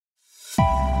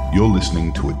You're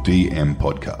listening to a DM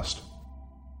podcast.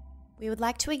 We would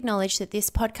like to acknowledge that this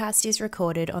podcast is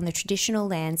recorded on the traditional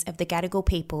lands of the Gadigal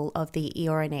people of the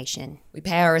Eora Nation. We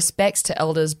pay our respects to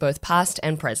elders both past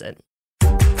and present.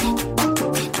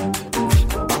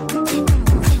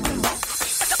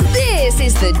 This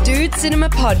is the Dude Cinema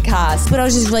Podcast. But I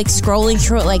was just like scrolling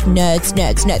through it like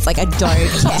nerds. Like I don't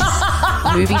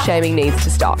care. Movie shaming needs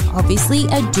to stop. Obviously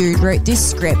a dude wrote this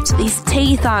script. These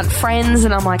teeth aren't friends,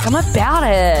 and I'm like, I'm about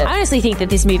it. I honestly think that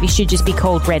this movie should just be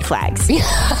called Red Flags.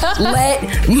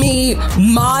 Let me,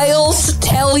 Miles,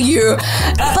 tell you.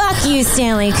 Fuck you,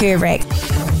 Stanley Kubrick.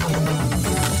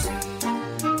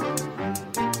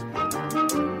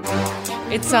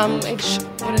 It's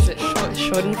what is it?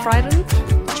 Schadenfreude?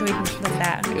 What's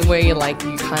that? Where you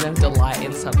kind of delight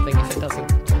in something if it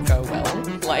doesn't go well.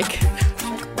 Like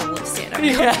All of stand-up.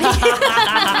 yeah.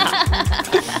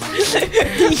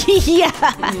 Yeah.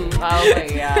 Oh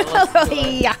yeah. Oh,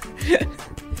 yeah.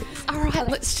 All right,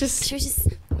 let's just. Should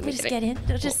we just get in?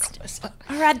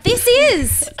 All right, this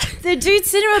is the Dude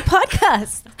Cinema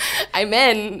Podcast.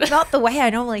 Amen. Not the way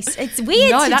I normally. It's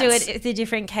weird No, to do that's- it with a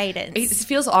different cadence. It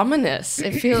feels ominous.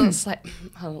 It feels like.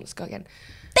 Hold on, let's go again.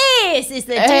 This is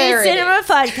the There Dude it Cinema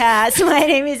Podcast. My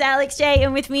name is Alex J,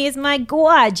 and with me is my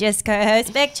gorgeous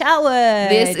co-host Beck Charwood.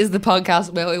 This is the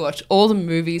podcast where we watch all the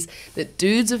movies that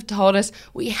dudes have told us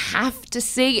we have to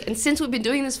see. And since we've been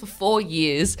doing this for 4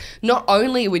 years, not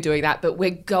only are we doing that, but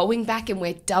we're going back and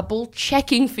we're double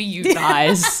checking for you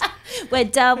guys. We're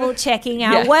double checking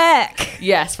our Yeah. work.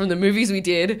 Yes, from the movies we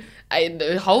did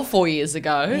a whole 4 years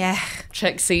ago. Yeah,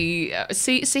 Check, see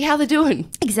how they're doing.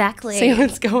 exactly. See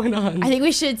what's going on. I think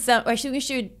we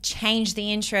should change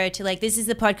the intro to this is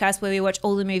the podcast where we watch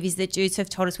all the movies that dudes have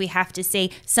told us we have to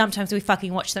see. Sometimes we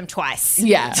fucking watch them twice.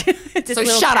 Yeah. Just So a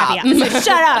little shut up. caveat. So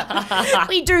shut up.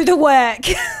 We do the work.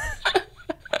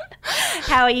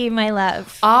 How are you, my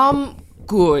love?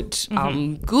 Good.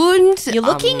 Good. You're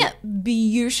looking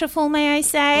beautiful, may I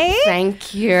say?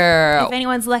 Thank you. If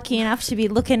anyone's lucky enough to be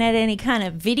looking at any kind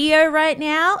of video right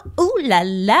now, ooh la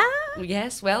la.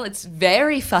 Yes, well, it's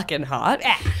very fucking hot.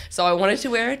 So I wanted to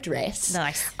wear a dress.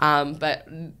 Nice. But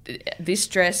this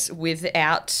dress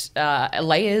without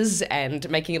layers and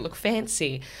making it look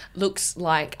fancy looks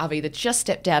like I've either just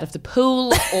stepped out of the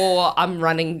pool or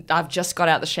I've just got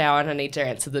out the shower and I need to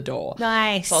answer the door.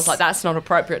 Nice. So I was like, that's not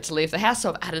appropriate to leave the house. So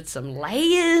I've added some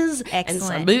layers and some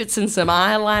Excellent. boots and some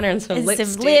eyeliner and some And lipstick.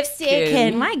 some lipstick,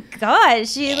 and my God,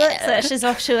 she looks like she's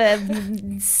off to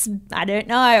I don't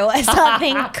know,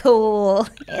 something cool.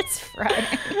 It's Friday.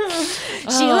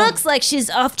 She looks like she's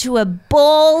off to a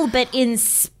ball, but in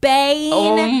Spain.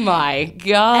 Oh my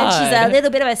God. And she's a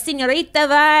little bit of a señorita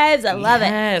vibes. I love it.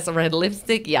 Yes, red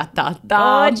lipstick. Yeah,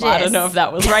 Gorgeous. I don't know if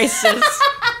that was racist.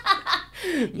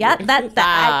 Yeah, look,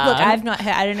 I've not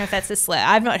heard. I don't know if that's a slur.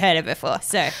 I've not heard it before.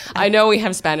 So, I know we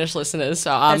have Spanish listeners, so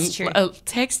That's true.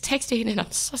 text in, and I'm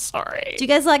so sorry. do you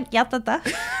guys like yatata?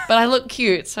 But I look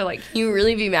cute, so can you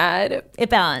really be mad?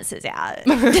 It balances out.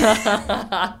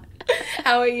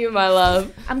 How are you, my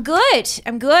love? I'm good.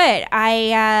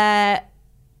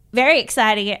 Very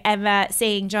exciting. I'm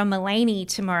seeing John Mulaney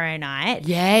tomorrow night.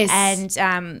 Yes.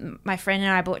 And my friend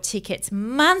and I bought tickets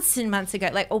months and months ago,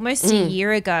 almost a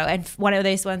year ago. And one of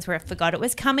those ones where I forgot it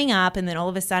was coming up. And then all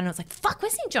of a sudden I was like, fuck, we're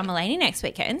seeing John Mulaney next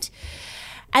weekend.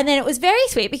 And then it was very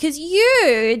sweet because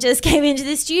you just came into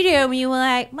the studio and you were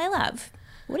like, my love,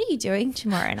 what are you doing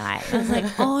tomorrow night? And I was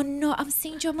like, oh no, I'm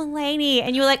seeing John Mulaney.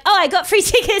 And you were like, oh, I got free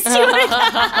tickets. Do you want to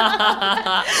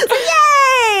go?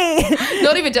 Yay!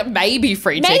 Not even maybe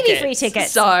free tickets. Maybe free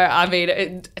tickets. So, I mean,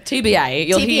 TBA.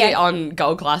 You'll TBA. hear on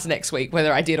Gold Class next week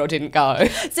whether I did or didn't go.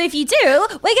 So if you do, we're going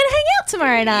to hang out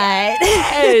tomorrow night.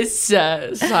 Yes.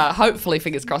 So hopefully,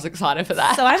 fingers crossed, excited for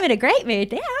that. So I'm in a great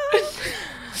mood now.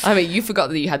 I mean, you forgot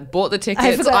that you had bought the tickets.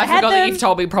 I forgot I had that them. you've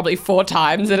told me probably 4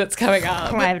 times that it's coming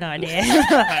up. I have no idea. I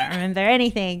don't remember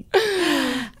anything.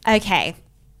 Okay.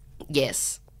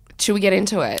 Yes. Should we get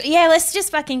into it? Yeah, let's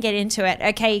just fucking get into it.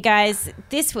 Okay, you guys,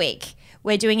 this week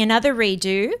we're doing another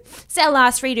redo. It's our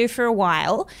last redo for a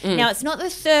while. Now, it's not the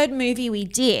third movie we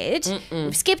did.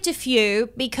 We've skipped a few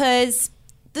because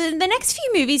the next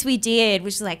few movies we did,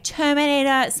 which is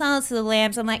Terminator, Silence of the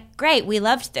Lambs, I'm like, great, we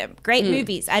loved them. Great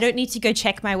movies. I don't need to go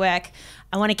check my work.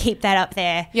 I want to keep that up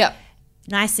there. Yep.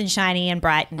 Nice and shiny and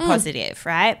bright and positive,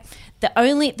 right?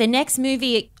 The next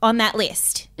movie on that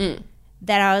list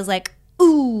that I was like,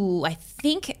 ooh, I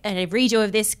think a redo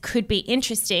of this could be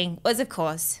interesting was, of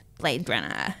course, Blade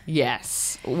Runner.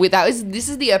 Yes. This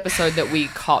is the episode that we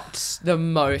copped the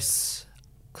most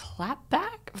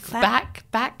clapback,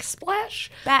 backsplash.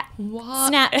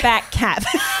 What? Snapback cap.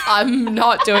 I'm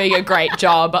not doing a great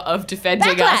job of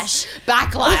defending Backlash. us.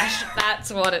 Backlash.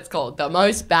 That's what it's called. The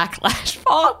most backlash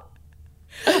for.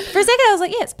 For a second, I was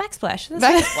like, yeah, it's backsplash.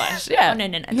 That's Backsplash, yeah. Oh, no.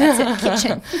 That's it.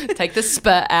 Kitchen. Take the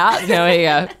spurt out. There we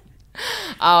go.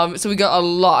 So we got a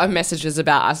lot of messages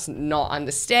about us not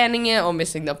understanding it or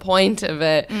missing the point of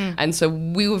it. And so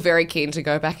we were very keen to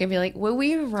go back and be like, were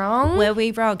we wrong? Were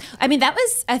we wrong? I mean, that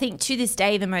was, I think, to this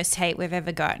day, the most hate we've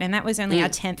ever gotten. And that was only our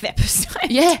 10th episode.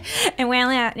 Yeah. And we're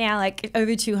now like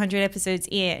over 200 episodes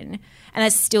in. And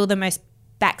that's still the most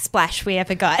backsplash we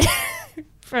ever got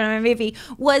from a movie.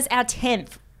 Was our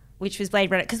 10th, which was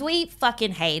Blade Runner, because we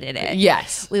fucking hated it.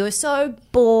 Yes. We were so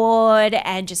bored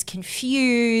and just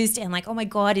confused and like, oh my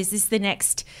God, is this the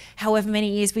next however many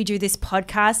years we do this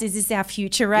podcast? Is this our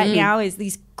future right now? Is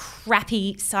these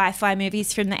crappy sci-fi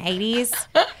movies from the 80s?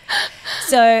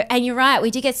 So, and you're right,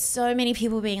 we did get so many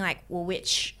people being like, well,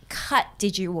 which cut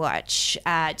did you watch?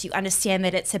 Do you understand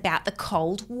that it's about the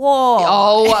Cold War?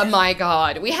 Oh my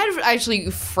God. We had actually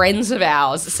friends of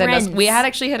ours send us. We had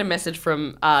actually had a message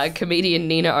from comedian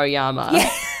Nina Oyama,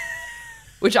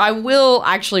 which I will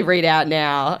actually read out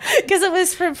now. Because it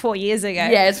was from 4 years ago.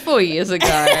 Yeah, it's 4 years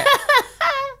ago.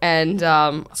 And,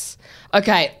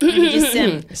 okay.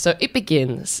 So it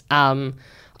begins.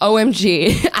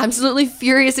 OMG. Absolutely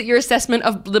furious at your assessment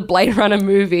of the Blade Runner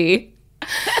movie.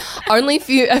 Only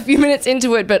a few minutes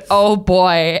into it, but oh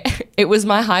boy, it was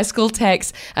my high school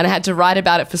text and I had to write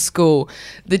about it for school.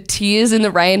 The Tears in the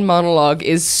Rain monologue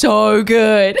is so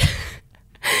good.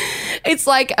 It's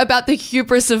like about the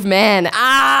hubris of man.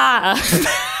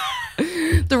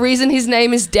 The reason his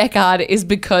name is Deckard is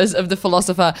because of the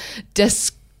philosopher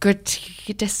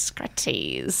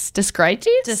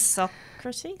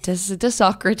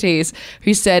Socrates,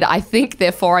 who said, I think,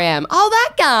 therefore I am. Oh,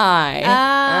 that guy.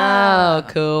 Oh,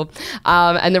 cool.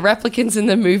 And the replicants in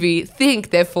the movie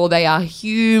think, therefore they are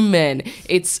human.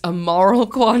 It's a moral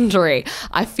quandary.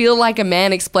 I feel like a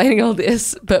man explaining all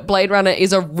this, but Blade Runner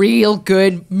is a real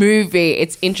good movie.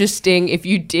 It's interesting if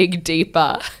you dig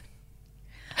deeper.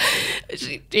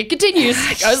 It continues.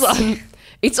 It goes on.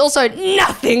 It's also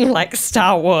nothing like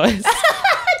Star Wars. Did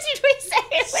we say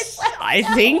it was like I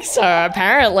think so.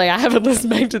 Apparently, I haven't listened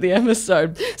back to the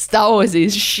episode. Star Wars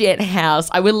is shit house.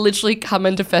 I will literally come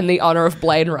and defend the honor of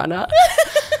Blade Runner.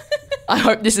 I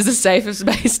hope this is a safe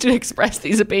space to express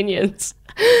these opinions.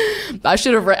 I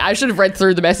should have read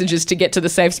through the messages to get to the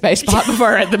safe space part before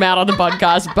I read them out on the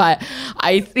podcast. But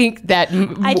I think that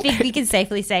I think we can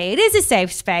safely say it is a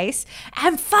safe space.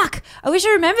 And fuck, I wish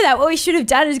I remember that. What we should have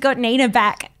done is got Nina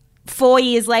back 4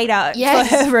 years later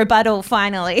for her rebuttal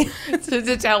finally.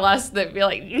 to tell us that, be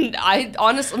like, I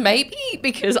honestly, maybe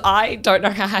because I don't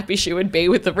know how happy she would be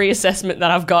with the reassessment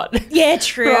that I've got. Yeah,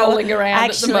 true. Rolling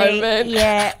around actually, at the moment.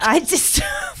 Yeah, I just.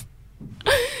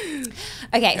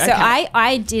 Okay, so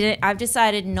I've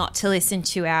decided not to listen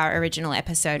to our original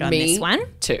episode on this one.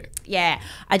 Too. Yeah,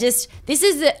 this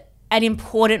is an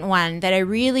important one that I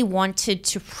really wanted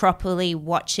to properly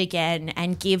watch again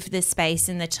and give the space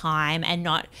and the time and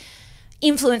not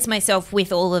influence myself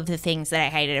with all of the things that I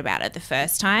hated about it the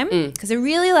first time. Because I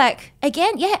really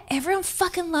everyone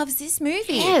fucking loves this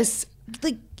movie. Yes.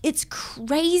 Like, it's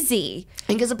crazy.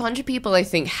 And because a bunch of people, I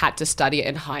think, had to study it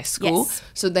in high school,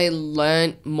 so they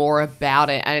learned more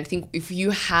about it. And I think if you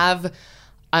have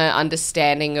an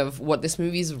understanding of what this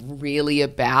movie is really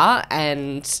about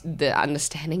and the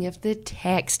understanding of the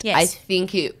text, I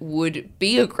think it would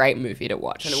be a great movie to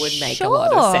watch and it would make a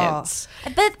lot of sense.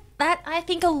 But I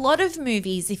think a lot of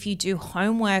movies, if you do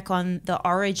homework on the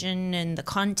origin and the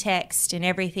context and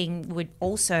everything, would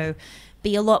also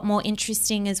be a lot more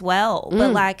interesting as well.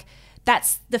 But like,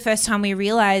 that's the first time we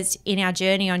realized in our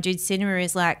journey on Dude Cinema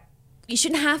is like, you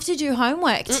shouldn't have to do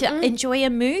homework to enjoy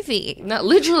a movie. No,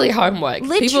 literally homework.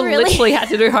 People literally had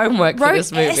to do homework for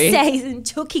this movie. Wrote essays and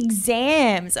took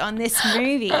exams on this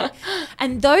movie.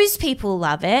 And those people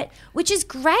love it, which is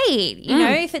great. You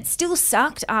know, if it still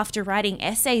sucked after writing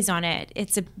essays on it,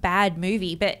 it's a bad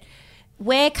movie. But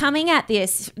we're coming at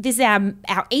this is our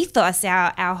ethos,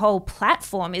 our whole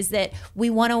platform is that we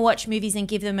want to watch movies and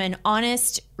give them an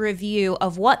honest review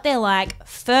of what they're like.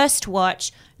 First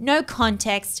watch, no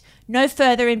context, no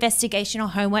further investigation or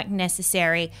homework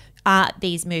necessary. Are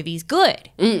these movies good?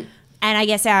 And I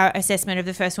guess our assessment of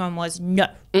the first one was no.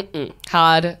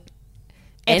 Hard.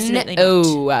 Absolutely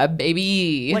not.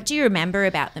 Baby. What do you remember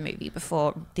about the movie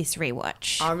before this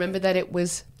rewatch? I remember that it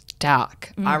was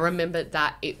dark. I remember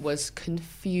that it was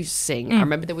confusing. I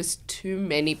remember there was too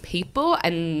many people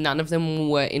and none of them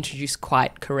were introduced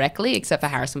quite correctly except for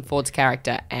Harrison Ford's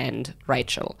character and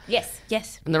Rachel.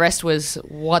 Yes. And the rest was,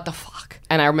 what the fuck?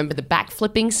 And I remember the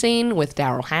backflipping scene with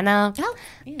Daryl Hannah. Oh,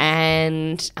 yeah.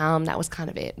 And that was kind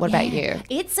of it. What about you?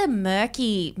 It's a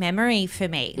murky memory for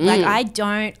me. Like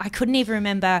I couldn't even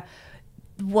remember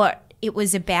what it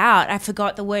was about. I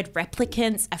forgot the word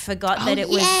replicants. I forgot that it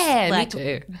was like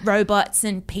me too. robots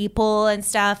and people and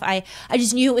stuff. I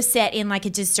just knew it was set in like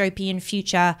a dystopian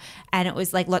future and it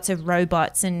was like lots of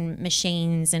robots and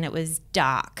machines and it was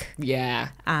dark. Yeah.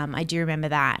 I do remember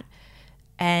that.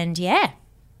 And yeah.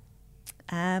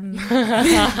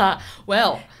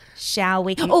 Well, Shall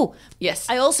we? Oh, yes.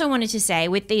 I also wanted to say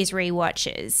with these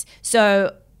rewatches,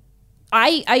 so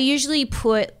I usually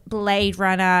put Blade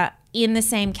Runner in the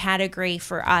same category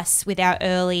for us with our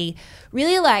early,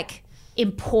 really like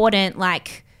important,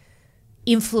 like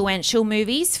influential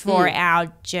movies for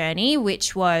our journey,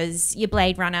 which was your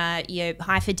Blade Runner, your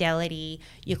High Fidelity,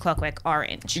 your Clockwork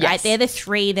Orange, right? Yes. They're the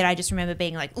three that I just remember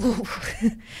being like, ooh,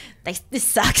 this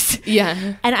sucks.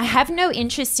 Yeah. And I have no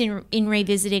interest in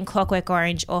revisiting Clockwork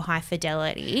Orange or High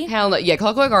Fidelity. Hell no. Yeah,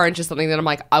 Clockwork Orange is something that I'm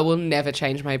like, I will never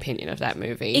change my opinion of that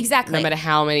movie. Exactly. No matter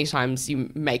how many times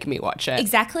you make me watch it.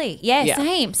 Exactly. Yeah.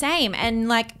 Same. And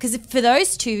like, because for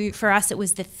those two, for us, it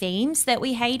was the themes that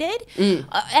we hated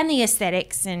and the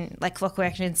aesthetics and like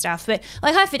Clockwork and stuff. But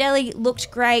like High Fidelity looked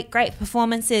great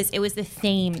performances. It was the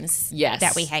themes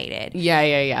that we hated.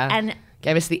 Yeah. And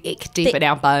gave us the ick deep in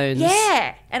our bones.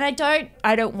 Yeah. And I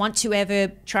don't want to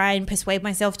ever try and persuade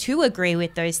myself to agree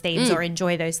with those themes or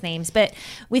enjoy those themes. But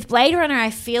with Blade Runner,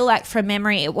 I feel like from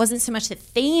memory, it wasn't so much the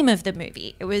theme of the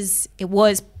movie. It was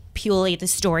purely the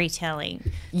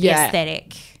storytelling, the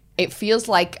aesthetic. It feels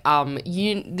like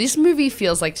this movie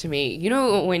feels like to me, you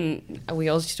know, when we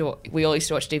all used to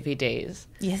watch DVDs.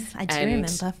 Yes, I do and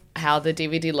remember how the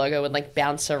DVD logo would like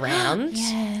bounce around.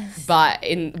 Yes. But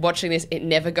in watching this, it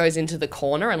never goes into the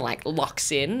corner and like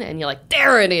locks in, and you're like,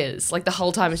 there it is. Like the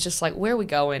whole time, it's just like, where are we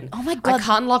going? Oh my God. I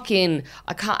can't lock in.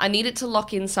 I need it to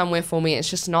lock in somewhere for me. It's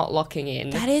just not locking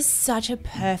in. That is such a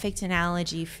perfect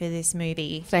analogy for this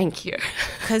movie. Thank you.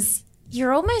 Because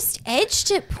you're almost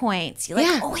edged at points. You're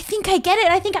like, oh, I think I get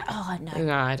it. Oh, no.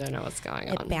 No, I don't know what's going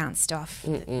on. It bounced off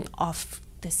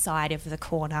the side of the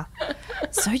corner.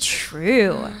 So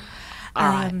true. All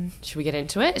right. Should we get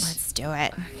into it? Let's do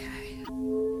it.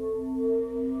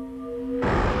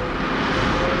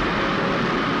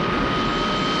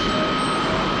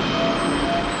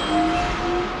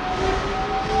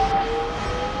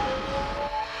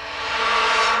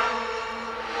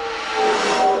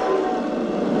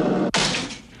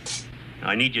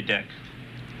 I need your deck.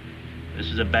 This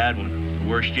is a bad one, the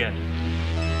worst yet.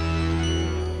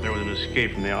 There was an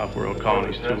escape from the off-world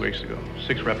colonies 2 weeks ago.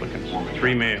 6 replicants,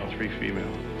 3 male, 3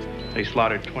 female. They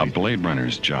slaughtered 20... A Blade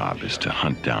Runner's job is to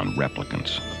hunt down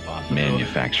replicants.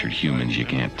 Manufactured humans you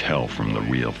can't tell from the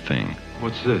real thing.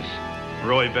 What's this?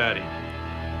 Roy Batty,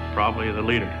 probably the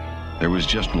leader. There was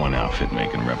just one outfit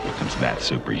making replicants that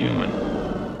superhuman.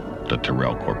 The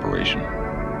Tyrell Corporation.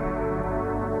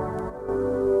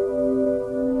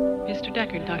 Mr.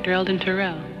 Deckard, Dr. Eldon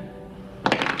Tyrell.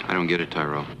 I don't get it,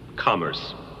 Tyrell.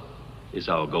 Commerce is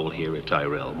our goal here at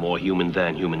Tyrell. More human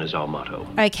than human is our motto.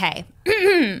 Okay.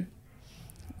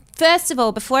 First of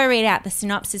all, before I read out the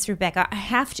synopsis, Rebecca, I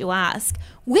have to ask,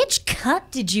 which cut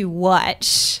did you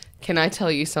watch? Can I tell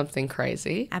you something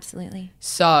crazy? Absolutely.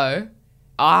 So,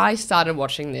 I started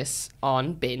watching this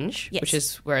on Binge, Yes. which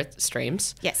is where it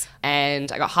streams. Yes.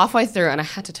 And I got halfway through and I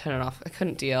had to turn it off. I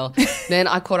couldn't deal. Then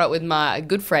I caught up with my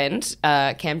good friend,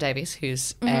 Cam Davies,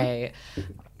 who's a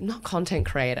not content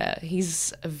creator.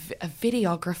 He's a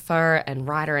videographer and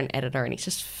writer and editor, and he's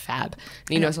just fab. And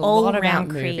he knows a lot about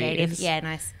movies. creative. Yeah,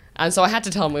 nice. And so I had to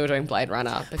tell him we were doing Blade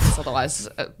Runner because otherwise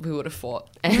we would have fought.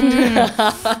 And,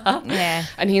 Yeah.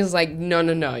 and he was like,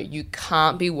 no, you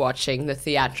can't be watching the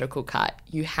theatrical cut.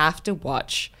 You have to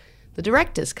watch the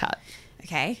director's cut.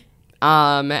 Okay.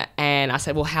 And I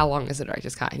said, well, how long is the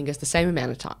director's cut? And he goes, the same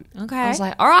amount of time. Okay. I was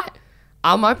like, all right,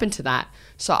 I'm open to that.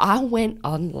 So I went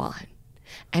online,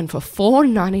 and for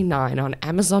 $4.99 on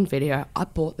Amazon Video, I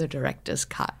bought the director's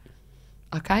cut.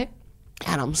 Okay?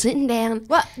 And I'm sitting down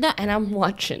and I'm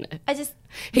watching it.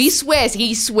 He swears,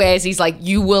 he's like,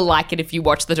 you will like it if you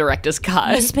watch the director's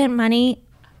cut. You spent money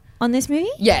on this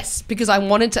movie? Yes, because I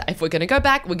wanted to, if we're going to go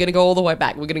back, we're going to go all the way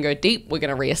back. We're going to go deep. We're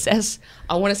going to reassess.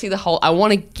 I want to see I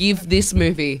want to give this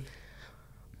movie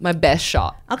my best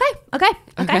shot. Okay.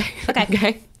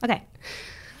 Okay. Okay.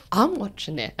 I'm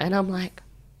watching it and I'm like,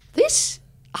 this,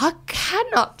 I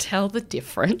cannot tell the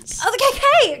difference.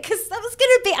 Okay, because that was going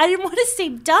to be, I didn't want to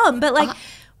seem dumb, but like,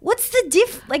 what's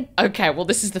the like, Okay, well,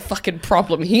 this is the fucking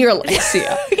problem here,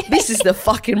 Alexia. This is the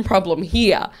fucking problem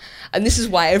here. And this is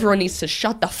why everyone needs to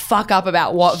shut the fuck up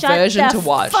about what version to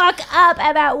watch. Fuck up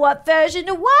about what version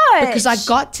to watch. Because I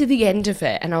got to the end of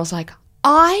it and I was like,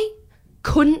 I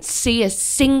couldn't see a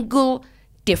single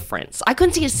difference. I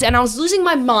couldn't see and I was losing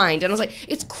my mind. And I was like,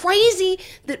 it's crazy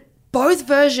that both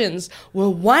versions were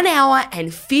 1 hour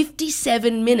and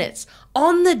 57 minutes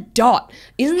on the dot.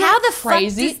 Isn't How that the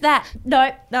crazy? fuck does that?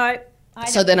 No.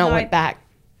 So then I went back.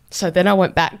 So then I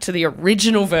went back to the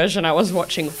original version I was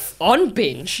watching on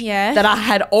binge. Yeah. That I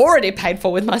had already paid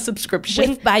for with my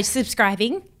subscription. By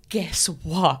subscribing. Guess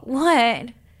what? What?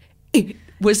 It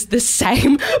was the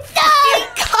same fucking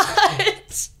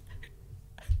cut.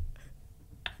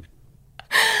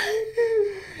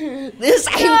 The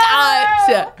same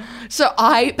cut. So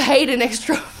I paid an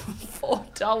extra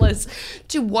 $4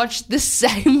 to watch the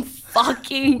same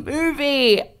fucking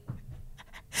movie.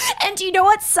 And do you know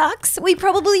what sucks? We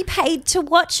probably paid to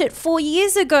watch it 4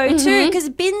 years ago too, because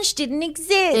binge didn't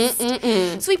exist.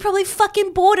 So we probably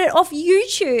fucking bought it off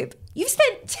YouTube. You've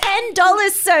spent $10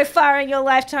 so far in your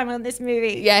lifetime on this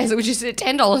movie. Yeah, so which is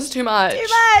 $10 too much. Too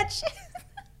much.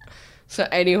 So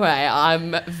anyway,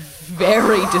 I'm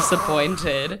very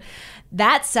disappointed.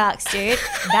 That sucks, dude.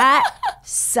 That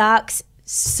sucks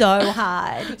so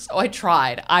hard. So I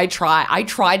tried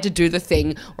to do the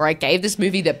thing where I gave this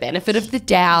movie the benefit of the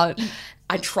doubt.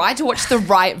 I tried to watch the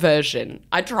right version.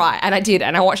 I did,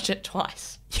 and I watched it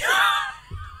twice.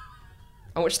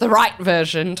 I watched the right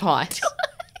version twice.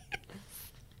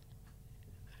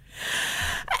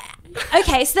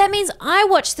 Okay, so that means I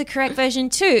watched the correct version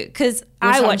too, because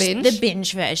I on watched binge? the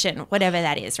binge version, whatever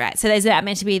that is, right? So there's that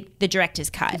meant to be the director's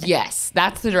cut. Yes,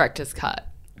 that's the director's cut.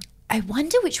 I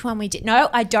wonder which one we did. No,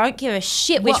 I don't give a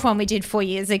shit which one we did 4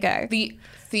 years ago. The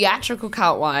theatrical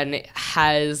cut one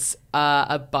has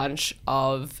a bunch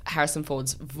of Harrison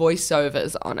Ford's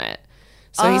voiceovers on it.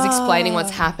 So he's explaining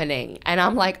what's happening. And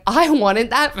I'm like, I wanted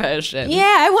that version.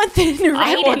 Yeah, I want the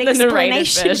narrated want the narrated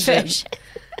explanation version. version.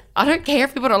 I don't care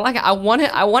if people don't like it. I want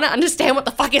to understand what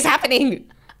the fuck is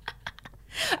happening.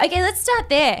 Okay, let's start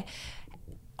there.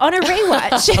 On a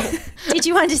rewatch, did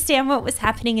you understand what was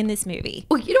happening in this movie?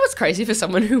 Well, you know what's crazy for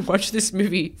someone who watched this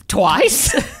movie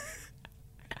twice?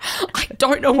 I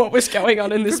don't know what was going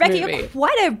on in this Rebecca, movie. you're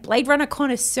quite a Blade Runner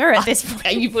connoisseur at this point.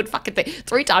 And you would fucking think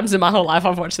 3 times in my whole life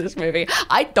I've watched this movie.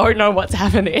 I don't know what's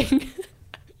happening.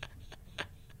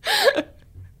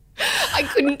 I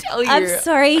couldn't tell you. I'm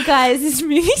sorry, you guys. This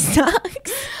movie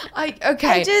sucks. I'm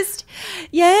going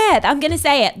to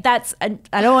say it. I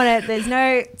don't want to, there's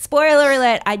no spoiler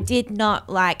alert. I did not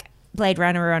like Blade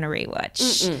Runner on a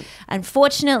rewatch.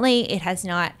 Unfortunately, it has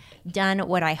not done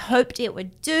what I hoped it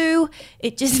would do.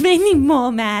 It just made me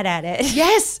more mad at it.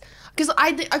 Yes,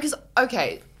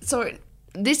 okay, so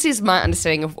this is my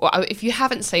understanding of if you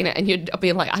haven't seen it and you're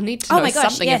being like, I need to know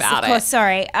something about of course, it.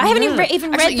 sorry. I haven't even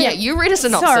Actually, read the... yeah, you read a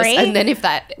synopsis, Sorry. and then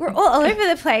We're all over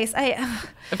the place.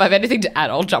 if I have anything to add,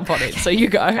 I'll jump on it. So you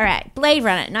go. All right, Blade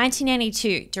Runner,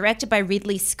 1982, directed by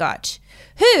Ridley Scott,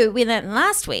 who we learned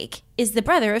last week is the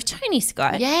brother of Tony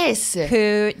Scott. Yes.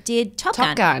 Who did Top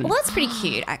Gun. Well, that's pretty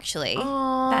cute, actually.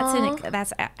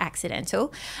 That's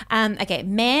accidental. Okay,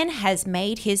 man has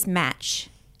made his match.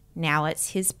 Now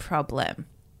it's his problem.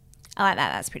 I like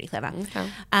that. That's pretty clever. Okay.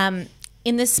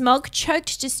 In the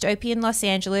smog-choked dystopian Los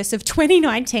Angeles of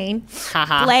 2019,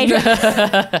 Blade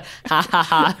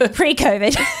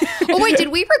pre-COVID. Oh wait, did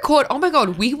we record? Oh my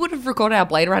god, we would have recorded our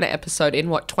Blade Runner episode in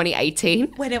what,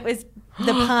 2018? When it was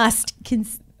the past.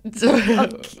 I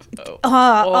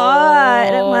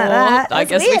don't like that. I That's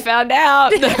guess we weird. found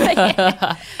out.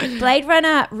 Blade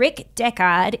Runner Rick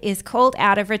Deckard is called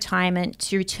out of retirement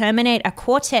to terminate a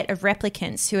quartet of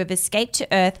replicants who have escaped to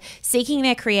Earth, seeking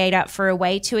their creator for a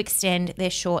way to extend their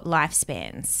short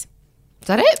lifespans. Is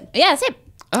that it? Yeah, that's it.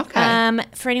 Okay.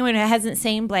 For anyone who hasn't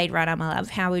seen Blade Runner, my love,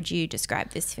 how would you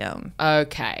describe this film?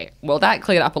 Okay. Well, that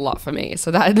cleared up a lot for me.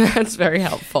 So that's very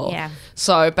helpful. Yeah.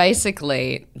 So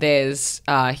basically, there's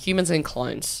humans and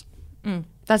clones.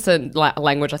 That's a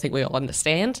language I think we all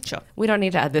understand. Sure. We don't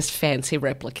need to add this fancy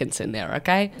replicants in there,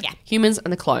 okay? Yeah. Humans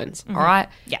and the clones, all right?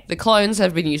 Yeah. The clones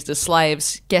have been used as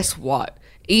slaves. Guess what?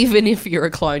 Even if you're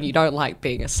a clone, you don't like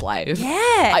being a slave.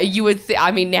 Yeah. You would,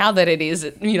 now that it is,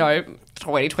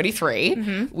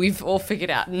 2023. We've all figured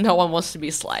out no one wants to be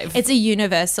a slave. It's a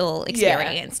universal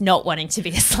experience, not wanting to be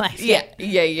a slave.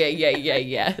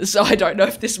 Yeah. So I don't know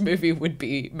if this movie would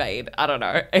be made. I don't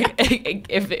know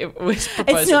if it was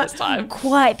proposed It's not at this time.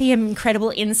 quite the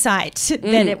incredible insight that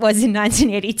it was in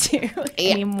 1982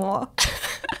 anymore.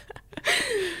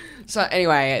 So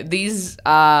anyway, these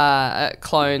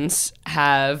clones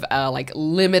have a like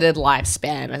limited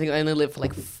lifespan. I think they only live for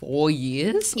like 4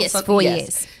 years. Yes, something. 4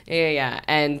 years. Yeah.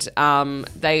 And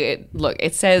they look.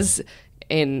 It says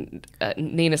in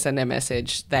Nina sent their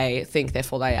message. They think,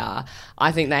 therefore they are.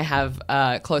 I think they have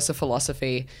a closer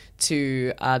philosophy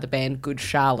to the band Good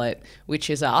Charlotte, which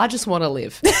is I just want to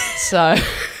live. So.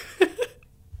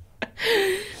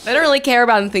 They don't really care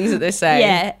about the things that they're saying.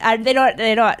 Yeah, and they don't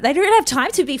have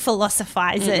time to be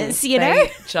philosophizers, you know?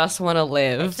 They just want to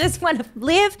live. Just want to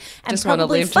live and Just want to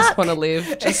probably live. fuck. Just want to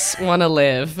live. Just want to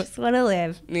live. Just want to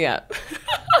live. Yeah.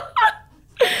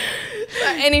 So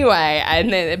anyway,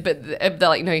 and then but they're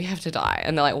like, no, you have to die,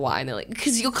 and they're like, why? And they're like,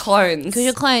 because you're clones. Because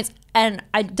you're clones, and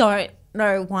I don't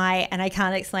know why, and I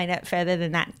can't explain it further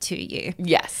than that to you.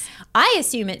 Yes. I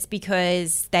assume it's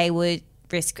because they would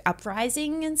risk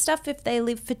uprising and stuff if they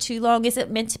live for too long. Is it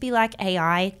meant to be like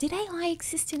AI? Did AI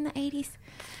exist in the 80s?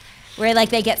 Where like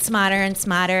they get smarter and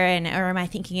smarter, and or am I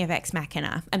thinking of Ex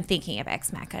Machina? I'm thinking of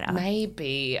Ex Machina.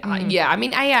 Maybe. Yeah. I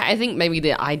mean, AI. I think maybe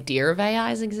the idea of AI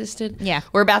has existed. Yeah.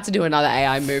 We're about to do another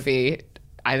AI movie.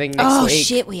 I think next Oh, week.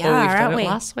 shit, we Or are, we've done aren't it we?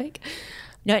 Last week.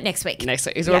 No, next week. Next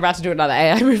week. So we're about to do another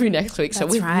AI movie next week. So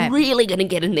That's we're right. really going to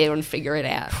get in there and figure it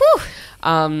out.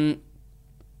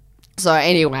 So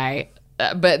anyway,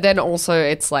 but then also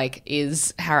it's like,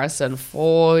 is Harrison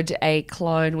Ford a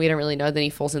clone? We don't really know. Then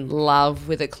he falls in love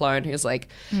with a clone who's like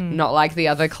not like the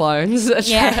other clones.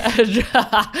 Yeah.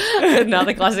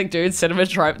 Another classic dude cinema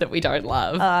trope that we don't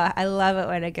love. I love it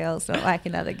when a girl's not like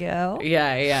another girl.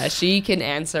 Yeah. She can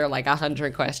answer like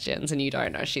 100 questions and you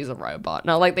don't know she's a robot.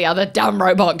 Not like the other dumb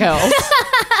robot girls.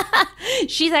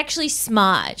 She's actually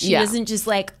smart. She Yeah. doesn't just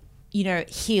like, you know,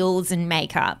 heels and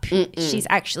makeup. She's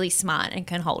actually smart and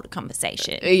can hold a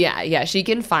conversation. Yeah. She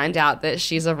can find out that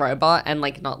she's a robot and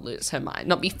like not lose her mind,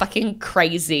 not be fucking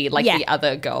crazy like Yeah. the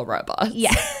other girl robots.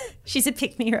 Yeah. She's a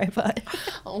pick-me robot.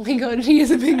 Oh my god, she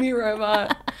is a pygmy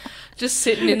robot. Just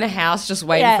sitting in the house, just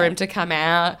waiting Yeah. for him to come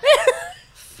out.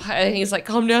 And he's like,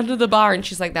 come down to the bar. And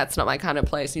she's like, that's not my kind of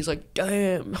place. And he's like,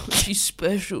 damn, she's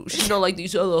special. She's not like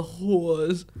these other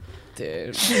whores.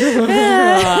 Dude.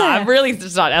 I'm really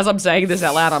starting, as I'm saying this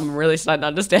out loud, I'm really starting to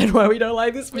understand why we don't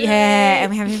like this movie. Yeah,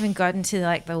 and we haven't even gotten to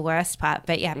like the worst part,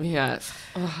 but yeah. Yeah.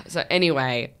 Oh, so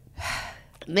anyway,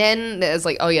 then there's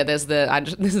like, this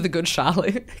is the Good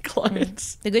Charlotte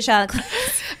clones. The Good Charlotte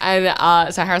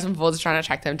And so Harrison Ford's trying to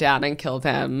track them down and kill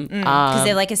them. because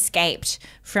they're like escaped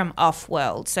from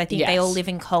off-world. So I think they Yes. all live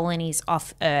in colonies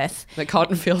off Earth. The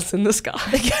cotton fields in the sky.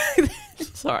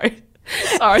 Sorry,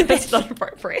 that's not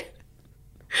appropriate.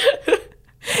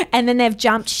 And then they've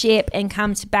jumped ship and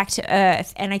come back to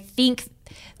Earth. And I think,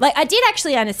 like, I did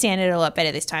actually understand it a lot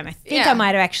better this time. I think Yeah. I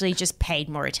might have actually just paid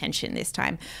more attention this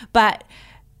time. But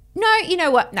no, you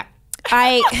know what? No.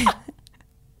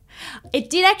 It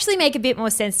did actually make a bit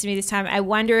more sense to me this time. I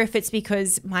wonder if it's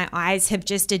because my eyes have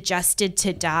just adjusted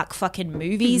to dark fucking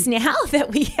movies now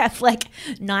that we have like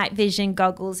night vision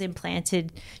goggles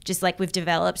implanted, just like we've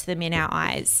developed them in our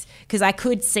eyes. Because I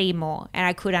could see more and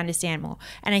I could understand more.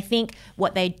 And I think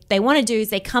what they want to do is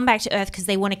they come back to Earth because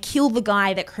they want to kill the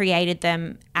guy that created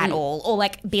them at all. Or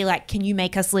like be like, can you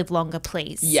make us live longer,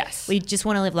 please? Yes. We just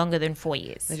want to live longer than 4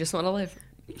 years. They just want to live.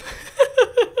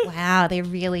 Wow, they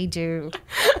really do.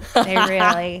 They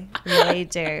really, really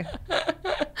do.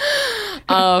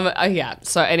 Yeah.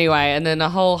 So anyway, and then the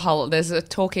whole there's a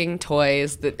talking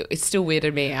toys that it still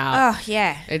weirded me out. Oh,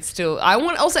 yeah. It's still. I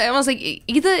was like,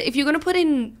 either if you're gonna put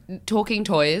in talking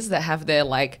toys that have their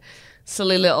like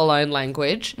silly little own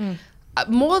language,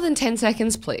 more than 10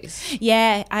 seconds, please.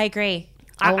 Yeah, I agree.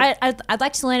 I'd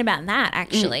like to learn about that,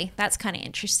 actually. That's kind of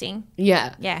interesting.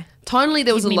 Yeah. Yeah. Tonally,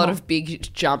 there was a me lot more. of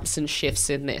big jumps and shifts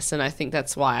in this, and I think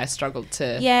that's why I struggled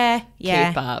to Yeah.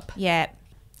 keep up. Yeah.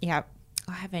 I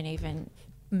haven't even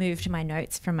moved my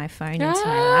notes from my phone into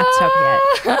my laptop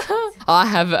yet. I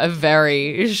have a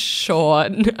very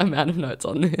short amount of notes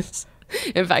on this.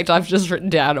 In fact, I've just written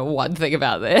down one thing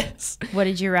about this. What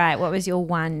did you write? What was your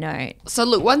one note? So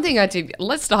look, one thing I did,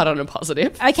 let's start on a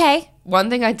positive. Okay. One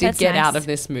thing I did That's get nice. out of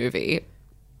this movie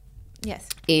Yes.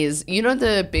 is, you know,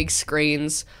 the big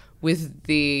screens with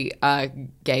the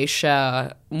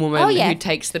geisha woman Oh, yeah. who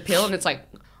takes the pill and it's like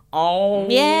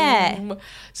Yeah.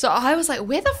 So I was like,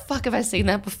 where the fuck have I seen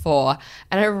that before?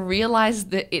 And I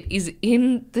realized that it is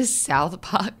in the South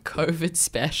Park COVID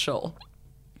special.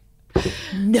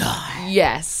 No.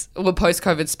 Yes, well,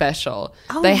 post-COVID special.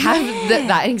 Oh, they have yeah.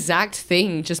 that exact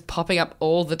thing just popping up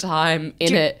all the time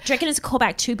in it. Do you reckon it's a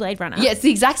callback to Blade Runner? Yeah, it's the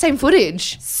exact same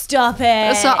footage. Stop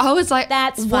it. So I was like,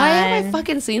 That's why have I fun.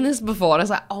 fucking seen this before? And I was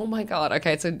like, oh my God,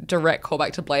 okay, it's a direct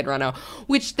callback to Blade Runner,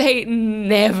 which they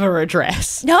never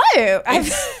address. No.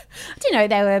 I didn't know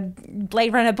they were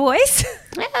Blade Runner boys.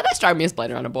 Yeah, they strike me as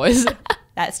Blade Runner boys.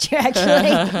 That's true,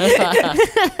 actually.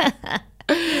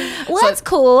 Well, that's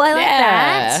cool. I like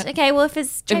Yeah. that. Okay, well, if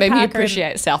it's Trey It made me Parker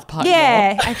appreciate South Park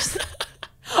Yeah. more. I just,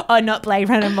 oh, not Blade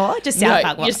Runner more, just South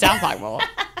Park more. Just South Park more.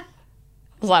 I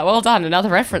was like, well done. Another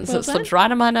reference that slipped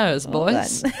right in my nose,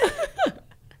 boys.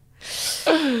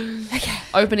 Okay.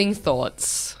 Opening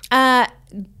thoughts.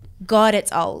 God,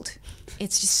 it's old.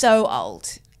 It's just so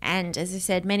old. And as I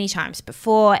said many times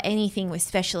before, anything with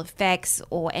special effects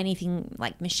or anything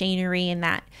like machinery in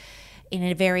that in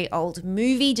a very old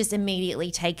movie just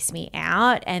immediately takes me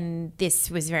out. And this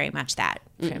was very much that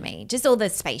for me. Just all the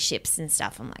spaceships and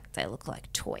stuff. I'm like, they look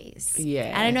like toys. Yeah.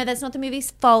 And I know that's not the movie's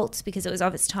fault because it was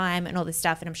of its time and all this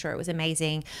stuff, and I'm sure it was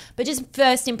amazing. But just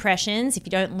first impressions, if you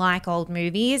don't like old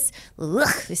movies,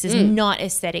 this is not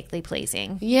aesthetically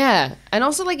pleasing. Yeah. And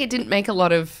also, like, it didn't make a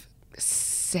lot of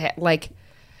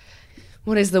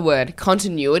what is the word?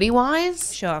 Continuity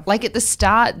wise? Sure. Like, at the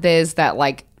start, there's that,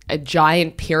 like, a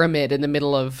giant pyramid in the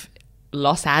middle of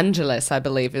Los Angeles, I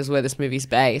believe, is where this movie's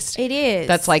based. It is.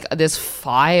 That's like there's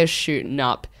fire shooting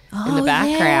up in the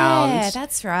background. Yeah,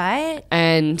 that's right.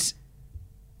 And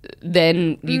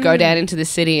then you go down into the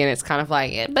city and it's kind of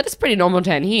like, yeah, but it's pretty normal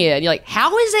down here. And you're like,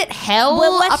 how is it hell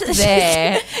up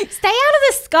there? Stay out of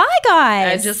the sky,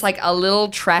 guys. And just like a little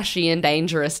trashy and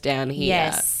dangerous down here.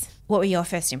 Yes. What were your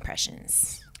first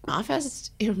impressions? My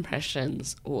first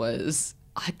impressions was,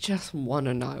 I just want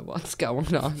to know what's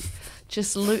going on.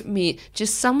 Just loot me.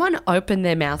 Just someone open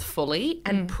their mouth fully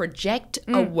and project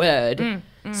a word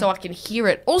so I can hear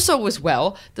it. Also, as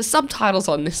well, the subtitles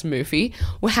on this movie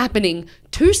were happening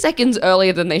 2 seconds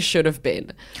earlier than they should have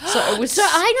been. So it was So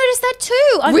I noticed that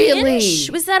too. On Really?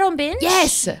 Binge. Was that on Binge?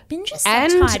 Yes. Binge is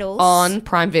and subtitles. on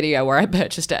Prime Video where I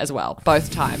purchased it as well.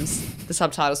 Both times the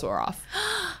subtitles were off.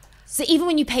 So even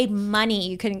when you paid money,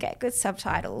 you couldn't get good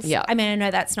subtitles. Yeah. I mean, I know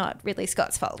that's not Ridley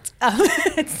Scott's fault.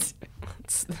 It's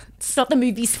not the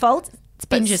movie's fault. It's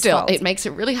But Binge's still, fault. it makes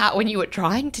it really hard when you were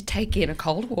trying to take in a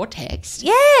Cold War text.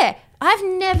 Yeah. I've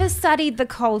never studied the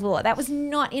Cold War. That was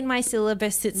not in my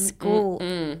syllabus at school.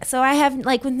 So I have,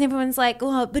 like, when everyone's like,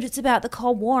 oh, but it's about the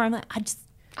Cold War, I'm like,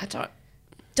 I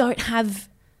don't have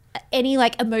any,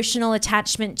 like, emotional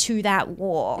attachment to that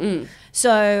war.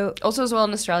 So, Also, as well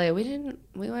in Australia, we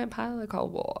weren't part of the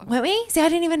Cold War. weren't we? See, I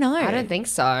didn't even know. I don't think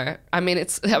so. I mean,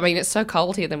 it's so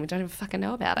cold here, then we don't even fucking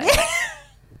know about it.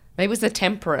 Maybe it was the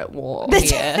temperate war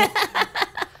here.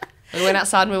 We went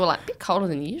outside and we were like, a bit colder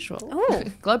than usual. Oh.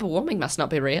 Global warming must not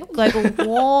be real. Global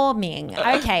warming.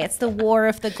 Okay, it's the war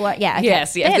of the globe. Yeah, okay.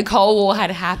 Yes, if the Cold War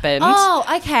had happened, Oh,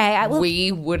 okay.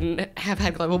 we wouldn't have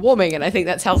had global warming, and I think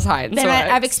that's how science then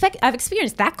works. I've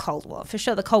experienced that Cold War for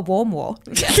sure. The Cold Warm War.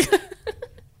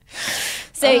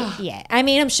 So yeah, I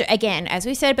mean, I'm sure. Again, as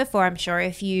we said before, I'm sure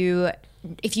if you've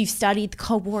studied the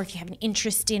Cold War, if you have an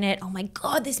interest in it, oh my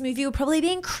God, this movie would probably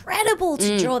be incredible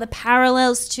to draw the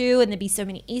parallels to, and there'd be so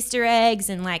many Easter eggs,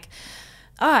 and like,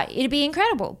 it'd be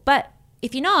incredible. But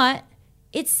if you're not,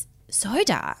 it's so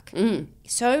dark,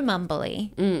 so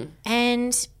mumbly,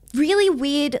 and really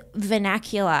weird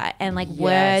vernacular and like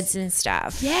words and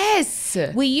stuff. Yes.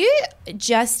 Were you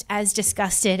just as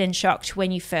disgusted and shocked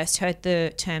when you first heard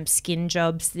the term skin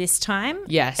jobs this time?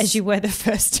 Yes. As you were the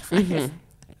first time?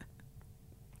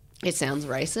 It sounds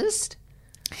racist.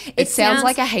 It sounds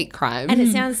like a hate crime. And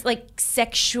it sounds like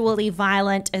sexually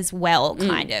violent as well,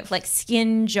 kind of. Like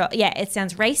skin job. Yeah, it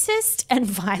sounds racist and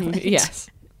violent. Yes.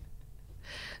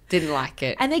 Didn't like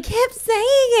it. And they kept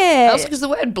saying it. Also, because the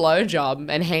word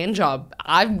blowjob and hand job,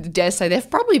 I dare say they've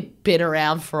probably been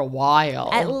around for a while.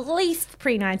 At least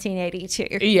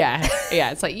pre-1982. Yeah.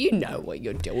 It's like, you know what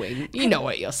you're doing. You know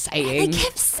what you're They saying.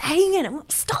 kept saying it. I'm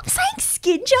like, stop saying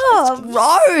skin job.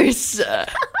 Gross.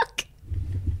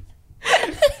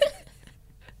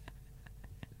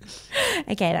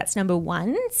 Okay, that's number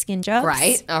one, skin jobs.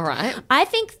 Right. All right. I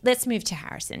think, let's move to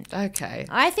Harrison. Okay.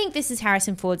 I think this is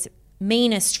Harrison Ford's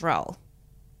meanest role.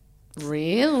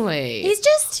 Really? He's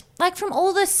just, like, from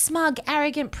all the smug,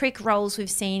 arrogant prick roles we've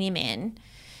seen him in,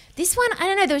 this one, I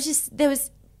don't know, there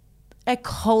was a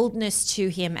coldness to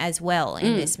him as well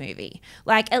in this movie.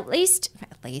 Like at least,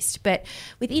 but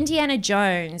with Indiana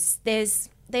Jones, there's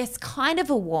kind of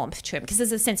a warmth to him because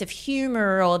there's a sense of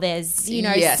humor, or there's, you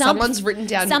know, someone's written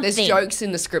down, something. there's jokes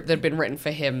in the script that have been written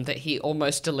for him that he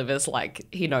almost delivers like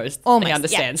he knows, Almost, he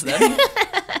understands them.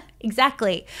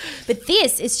 Exactly. But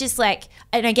this is just like,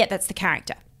 and I get that's the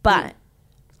character, but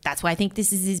that's why I think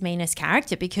this is his meanest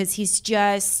character, because he's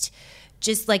just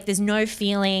like there's no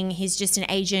feeling. He's just an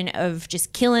agent of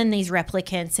just killing these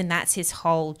replicants, and that's his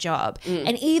whole job.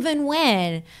 And even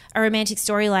when a romantic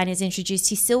storyline is introduced,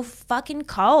 he's still fucking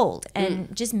cold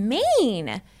and just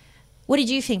mean. What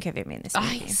did you think of him in this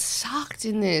movie? He sucked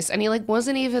in this, and he like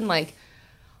wasn't even like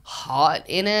hot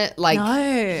in it. Like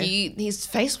No. his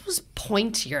face was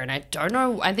pointier, and I don't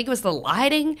know. I think it was the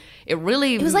lighting. It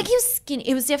was like he was skinny.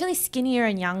 It was definitely skinnier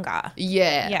and younger.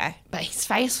 Yeah. But his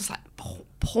face was like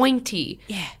pointy.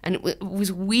 Yeah. And it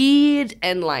was weird,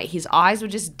 and like his eyes were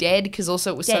just dead because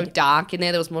also it was so Dead. dark in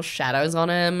there. There was more shadows on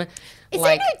him. Is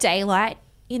like, there no daylight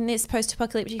in this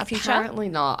post-apocalyptic future? apparently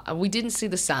not. We didn't see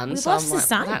the sun, We've so lost I'm the like,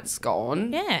 sun. that's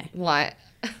gone. Yeah. Like,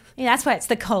 Yeah, that's why it's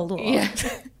the Cold War. yeah.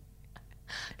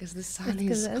 Because the sun is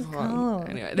 'cause it's gone. cold.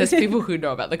 Anyway, there's people who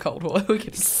know about the Cold War who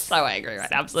get so angry right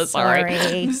now. I'm so sorry.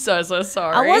 Sorry. I'm so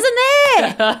sorry. I wasn't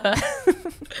there.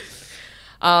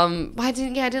 I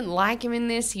didn't like him in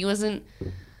this. He wasn't.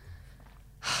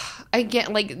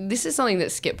 Again, like this is something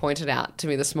that Skip pointed out to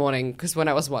me this morning, because when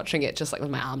I was watching it, just like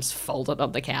with my arms folded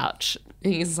on the couch,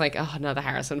 he's like, "Oh, another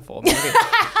Harrison Ford movie."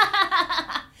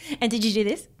 And did you do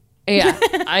this? Yeah,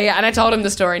 and I told him the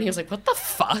story, and he was like, "What the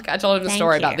fuck?" I told him the Thank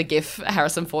story you. about the GIF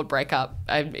Harrison Ford breakup.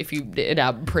 If you did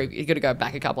you got to go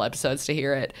back a couple episodes to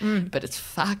hear it, but it's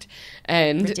fucked.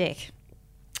 And Dick.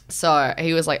 so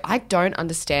he was like, "I don't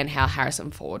understand how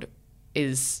Harrison Ford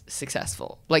is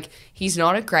successful. Like, he's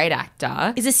not a great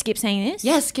actor." Is this Skip saying this?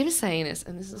 Yes, Skip is saying this,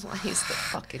 and this is why he's the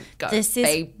fucking goat, This is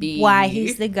baby. why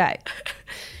he's the goat.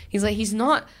 He's like, he's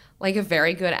not like a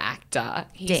very good actor.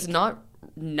 He's Tick. not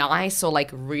nice or like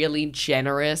really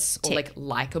generous or Tick. like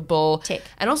likable. Tick.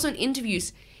 And also in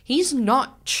interviews, he's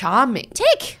not charming.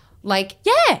 Tick. Like,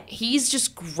 Yeah. he's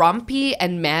just grumpy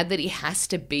and mad that he has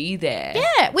to be there.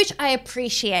 Yeah, which I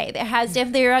appreciate.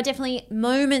 There are definitely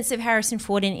moments of Harrison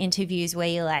Ford in interviews where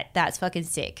you're like, that's fucking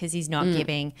sick, because he's not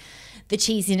giving the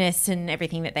cheesiness and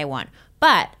everything that they want.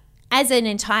 But as an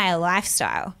entire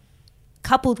lifestyle,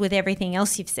 coupled with everything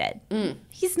else you've said,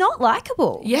 he's not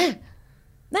likable. Yeah.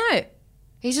 No.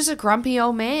 He's just a grumpy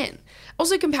old man.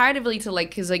 Also, comparatively to like,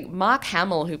 because like Mark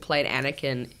Hamill, who played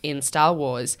Anakin in Star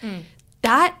Wars,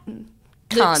 that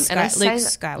cunt, and I say Luke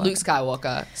that- Skywalker. Luke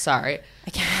Skywalker, sorry. I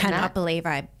cannot That- believe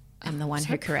I am the one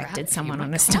who corrected someone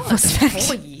on a Star Star Wars fact.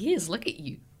 4 years, look at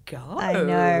you go. I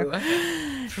know.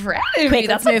 Proud of Quick, you.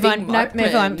 let's That's a move big on. No, move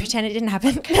on. moment. Pretend it didn't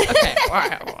happen. Okay, all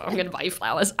right, well, I'm gonna buy you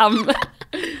flowers.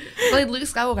 Like Luke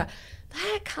Skywalker,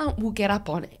 that cunt will get up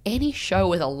on any show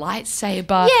with a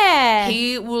lightsaber. Yeah.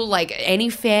 He will, like, any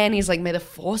fan, he's like, may the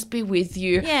force be with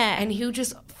you. Yeah. And he'll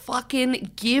just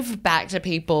fucking give back to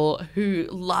people who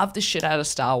love the shit out of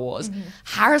Star Wars. Mm-hmm.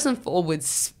 Harrison Ford would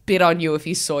spit on you if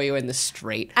he saw you in the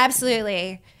street.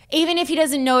 Absolutely. Even if he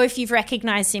doesn't know if you've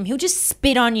recognized him, he'll just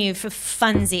spit on you for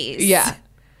funsies. Yeah.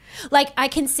 Like, I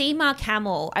can see Mark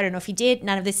Hamill. I don't know if he did.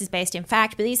 None of this is based in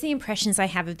fact, but these are the impressions I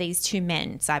have of these two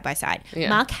men side by side. Yeah.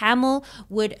 Mark Hamill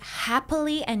would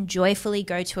happily and joyfully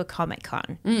go to a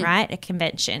Comic-Con, right? A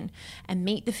convention, and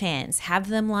meet the fans, have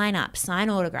them line up, sign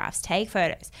autographs, take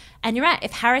photos. And you're right.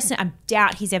 If Harrison, I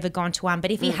doubt he's ever gone to one, but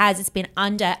if he has, it's been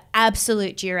under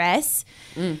absolute duress.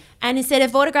 And instead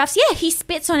of autographs, yeah, he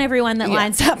spits on everyone that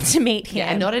lines up to meet him.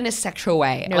 Yeah, and not in a sexual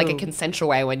way, No. like a consensual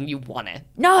way when you want it.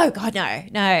 No, God,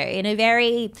 no. In a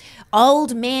very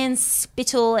old man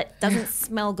spittle, it doesn't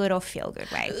smell good or feel good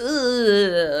way.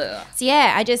 Ugh. So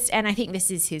yeah, I think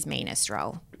this is his meanest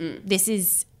role. This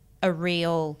is a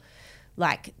real,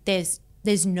 like, there's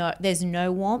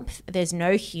no warmth, there's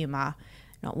no humor,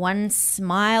 not one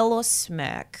smile or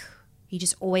smirk. You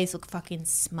just always look fucking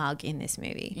smug in this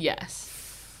movie. Yes.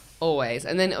 Always.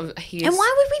 And then he's... And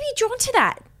why would we be drawn to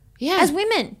that? Yeah. As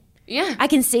women. Yeah. I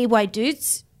can see why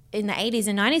dudes in the 80s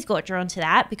and 90s got drawn to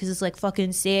that, because it's like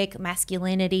fucking sick,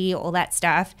 masculinity, all that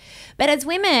stuff. But as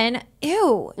women,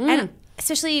 ew. And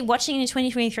especially watching it in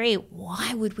 2023,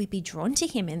 why would we be drawn to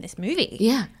him in this movie?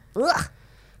 Yeah. Ugh.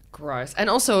 Gross. And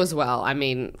also as well, I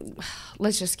mean,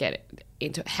 let's just get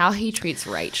into how he treats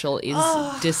Rachel is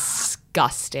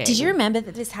disgusting. Did you remember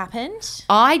that this happened?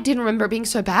 I didn't remember it being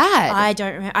so bad. I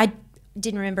don't remember. I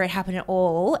didn't remember it happened at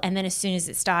all. And then as soon as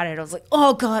it started, I was like,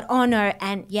 oh God, oh no.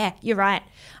 And yeah, you're right.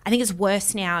 I think it's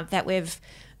worse now that we've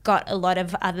got a lot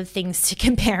of other things to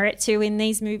compare it to in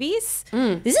these movies.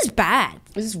 This is bad.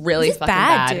 This is really This is fucking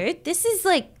bad, bad. dude. This is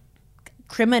like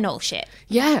criminal shit.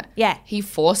 Yeah. Yeah. He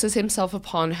forces himself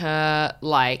upon her,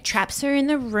 like, Traps her in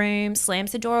the room,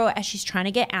 slams the door as she's trying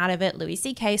to get out of it, Louis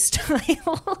C.K.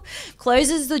 style,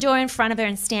 closes the door in front of her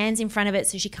and stands in front of it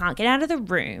so she can't get out of the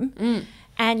room.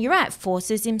 And you're right,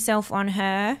 forces himself on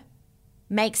her,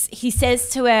 he says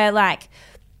to her, like,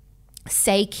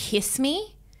 say kiss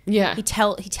me. yeah. He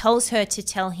tells her to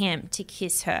tell him to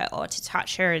kiss her or to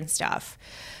touch her and stuff.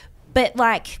 But,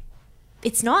 like,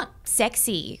 it's not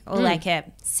sexy or like a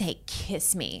say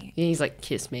kiss me. He's like,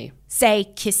 kiss me. Say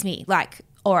kiss me, like,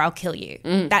 or I'll kill you.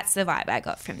 That's the vibe I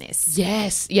got from this.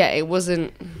 Yes. Yeah, it was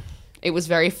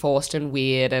very forced and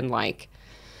weird and, like,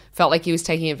 felt like he was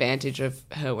taking advantage of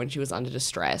her when she was under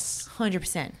distress.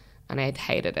 100%. And I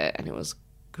hated it, and it was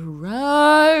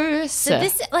gross. So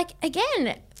this, like,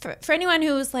 again, for anyone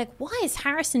who was like, why is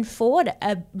Harrison Ford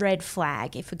a red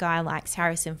flag if a guy likes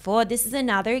Harrison Ford? This is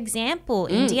another example.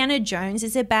 Indiana Jones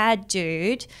is a bad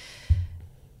dude.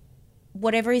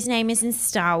 Whatever his name is in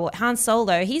Star Wars, Han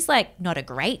Solo, he's, like, not a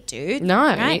great dude. No,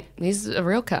 right? he's a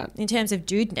real cunt. In terms of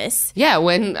dudeness. Yeah,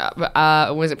 when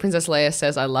was it Princess Leia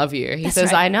says I love you, he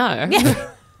says right. I know.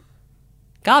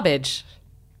 Garbage.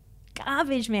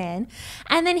 Garbage, man.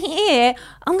 And then here,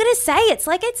 I'm going to say it's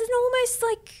an almost,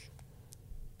 like,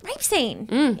 rape scene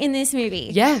in this movie.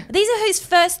 Yeah. These are his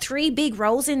first 3 big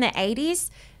roles in the 80s.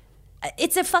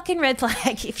 It's a fucking red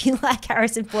flag if you like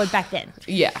Harrison Ford back then.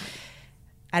 Yeah.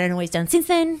 I don't know what he's done since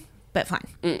then, but fine.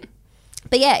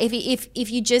 But yeah,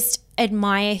 if you just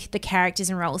admire the characters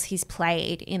and roles he's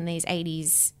played in these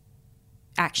 80s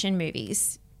action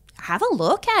movies, have a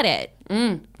look at it.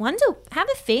 Have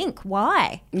a think.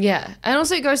 Why? Yeah, and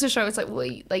also it goes to show it's like, well,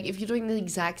 like if you're doing the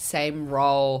exact same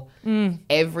role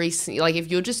like if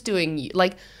you're just doing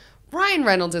like Ryan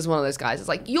Reynolds is one of those guys. It's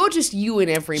like you're just you in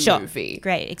every movie,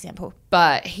 Great example.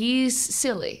 but he's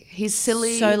silly. He's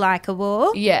silly, So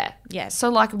likable. yeah, Yeah. so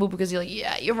likable because you're like,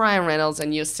 yeah, you're Ryan Reynolds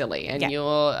and you're silly and Yeah.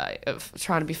 you're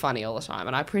trying to be funny all the time,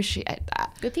 and I appreciate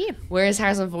that. Good for you. Whereas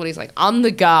Harrison Ford, he's like, I'm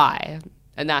the guy.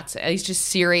 And that's it. He's just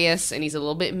serious and he's a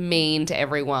little bit mean to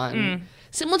everyone.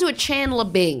 Similar to a Chandler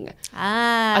Bing.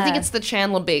 I think it's the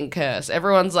Chandler Bing curse.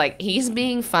 Everyone's like, he's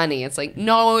being funny. It's like,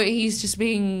 no, he's just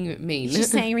being mean.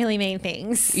 Just saying really mean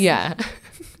things. Yeah.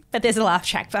 But there's a laugh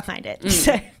track behind it.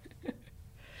 So,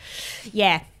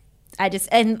 yeah.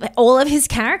 And all of his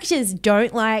characters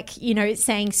don't like,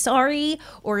 saying sorry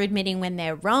or admitting when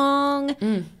they're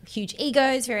wrong. Huge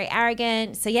egos, very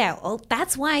arrogant. So yeah, well,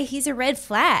 that's why he's a red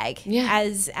flag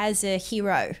as a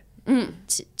hero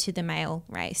to the male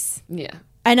race. Yeah.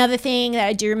 Another thing that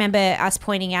I do remember us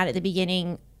pointing out at the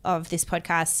beginning of this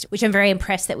podcast, which I'm very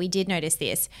impressed that we did notice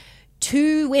this,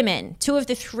 2 women, 2 of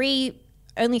the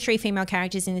only 3 female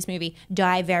characters in this movie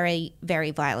die very,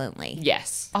 very violently.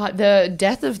 Yes. The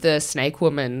death of the snake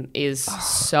woman is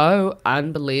so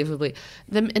unbelievably...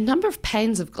 The number of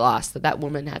panes of glass that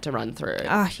woman had to run through.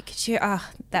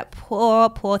 That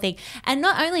poor thing. And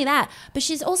not only that, but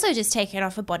she's also just taken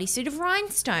off a bodysuit of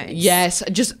rhinestones. Yes,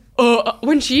 just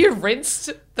when she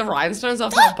rinsed the rhinestones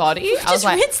off her body, I was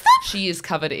like, rinsed them? she is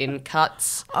covered in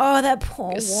cuts. Oh, that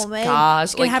poor woman.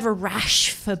 Scars, She's going like- to have a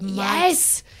rash for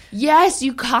months. Yes,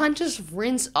 you can't just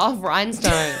rinse off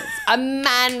rhinestones. A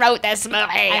man wrote this movie.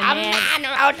 A man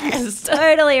wrote this.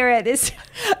 Totally right.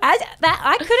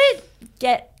 I couldn't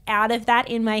get out of that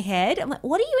in my head. I'm like,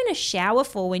 what are you in a shower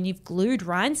for when you've glued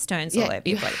rhinestones all Yeah, over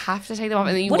you your body? have to take them off,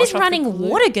 and then you What wash is off the running glue.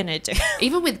 water going to do?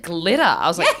 Even with glitter, I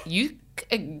was like, you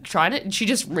trying to? She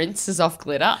just rinses off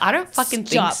glitter. I don't fucking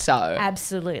Stop. think so.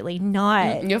 Absolutely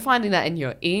not. You're finding that in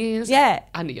your ears, Yeah.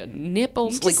 under your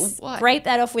nipples, Just like what? scrape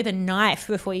that off with a knife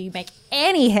before you make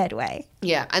any headway.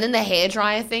 Yeah, and then the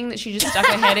hairdryer thing that she just stuck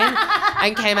her head in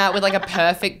and came out with like a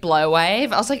perfect blow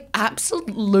wave. I was like,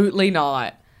 absolutely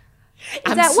not.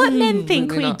 Is that what men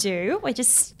think Absolutely we not. do? We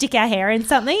just stick our hair in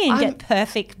something and get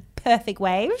perfect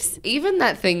waves? Even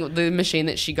that thing, the machine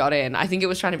that she got in, I think it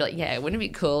was trying to be like, yeah, wouldn't it be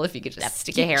cool if you could just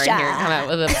stick your hair in here and come out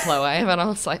with a blow wave? And I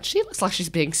was like, she looks like she's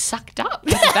being sucked up.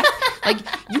 Like,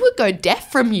 you would go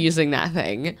deaf from using that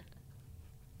thing.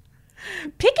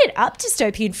 Pick it up,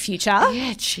 dystopian future.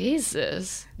 Yeah,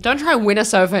 Jesus. Don't try and win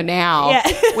us over now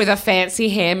with a fancy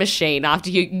hair machine after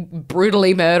you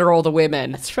brutally murder all the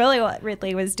women. That's really what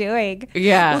Ridley was doing.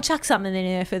 Yeah. We'll chuck something in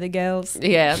there for the girls.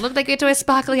 Yeah, look, they get to wear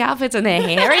sparkly outfits and their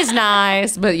hair is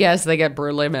nice. But yes, they get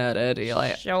brutally murdered. You're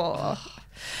like, Sure.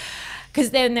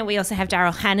 Because then we also have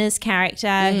Daryl Hannah's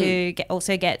character who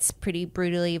also gets pretty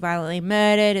brutally, violently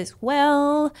murdered as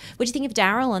well. What do you think of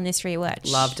Daryl on this rewatch?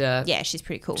 Loved her. Yeah, she's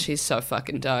pretty cool. She's so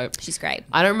fucking dope. She's great.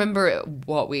 I don't remember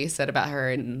what we said about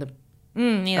her in the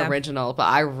Yeah. original, but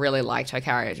I really liked her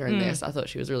character in this. I thought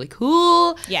she was really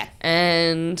cool. Yeah.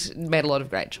 And made a lot of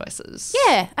great choices.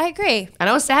 Yeah, I agree. And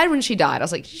I was sad when she died. I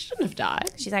was like, she shouldn't have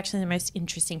died. She's actually the most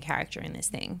interesting character in this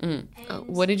thing.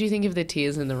 What did you think of the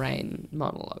Tears in the Rain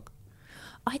monologue?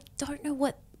 I don't know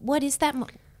what is that.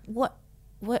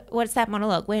 What's that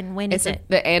monologue? When It's is it?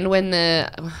 the end when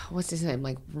what's his name?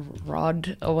 Like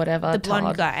Rod or whatever. The blonde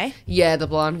Todd. guy. Yeah, the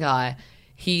blonde guy.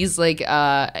 He's like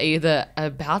either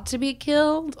about to be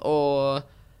killed or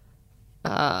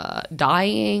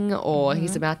dying, or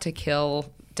he's about to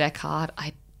kill Deckard.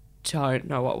 I don't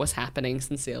know what was happening,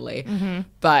 sincerely.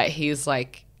 But he's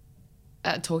like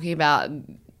talking about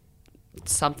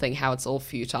something, how it's all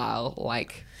futile,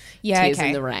 like Tears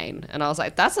in the Rain. And I was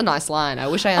like, that's a nice line. I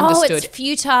wish I understood. Oh, it's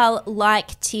futile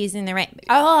like Tears in the Rain.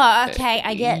 Oh, okay.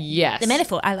 I get yes. the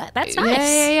metaphor. I like that's nice.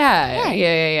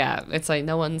 Yeah. It's like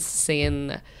no one's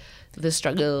seeing the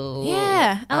struggle.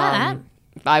 Yeah, I like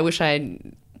that. I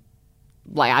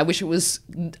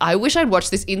wish I'd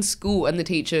watched this in school and the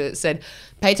teacher said,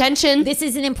 pay attention. This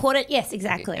is an important. Yes,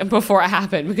 exactly. Before it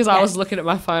happened, because I was looking at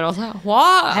my phone. I was like,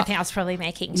 what? I think I was probably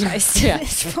making toast Yeah. at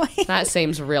this point. That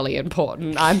seems really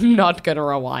important. I'm not going to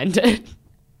rewind it.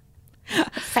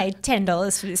 I've paid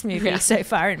 $10 for this movie so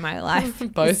far in my life.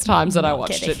 Both times that I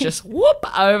watched kidding. it, just whoop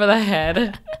over the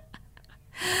head.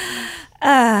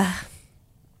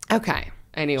 Okay.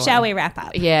 Anyway. Shall we wrap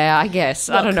up? Yeah, I guess.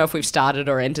 I don't know if we've started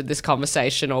or ended this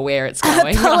conversation or where it's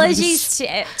going. Apologies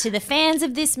to the fans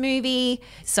of this movie.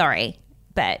 Sorry,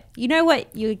 but you know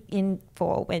what you're in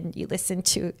for when you listen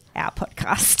to our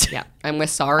podcast. Yeah, and we're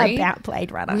sorry. About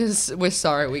Blade Runner. We're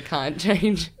sorry we can't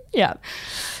change. Yeah.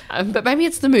 But maybe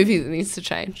it's the movie that needs to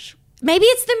change. Maybe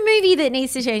it's the movie that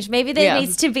needs to change. Maybe there Yeah.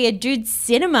 needs to be a Dude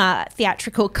Cinema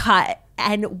theatrical cut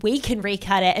and we can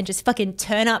recut it and just fucking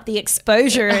turn up the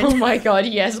exposure Oh and my God,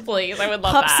 yes, please. I would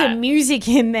love pop that. some music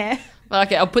in there.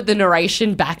 Okay, I'll put the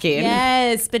narration back in.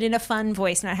 Yes, but in a fun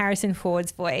voice, not Harrison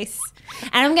Ford's voice.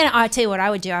 And I'll tell you what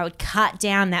I would do. I would cut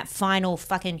down that final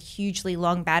fucking hugely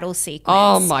long battle sequence.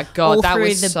 Oh my God, all that through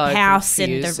was the so house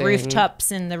and the confusing.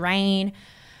 rooftops and the rain.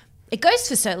 It goes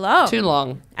for so long. Too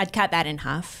long. I'd cut that in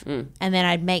half, and then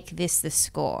I'd make this the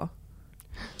score.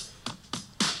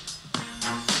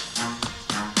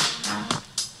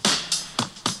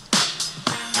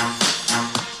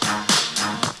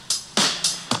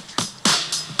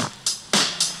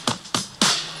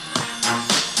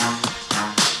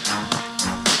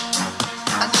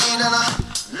 I need an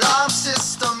alarm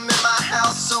system in my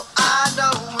house so I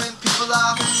know when people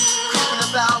are creeping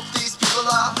about. These people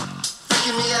are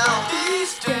freaking me out.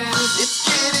 These days, it's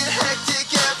getting hectic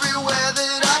everywhere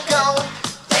that I go.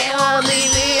 They won't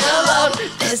leave me alone.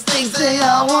 There's things they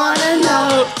all wanna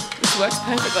know. This works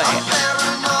perfectly. I'm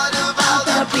paranoid about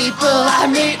the people I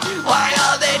meet. Why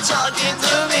are they talking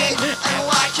to me? And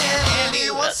why can't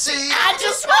anyone see? I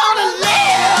just wanna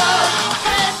live.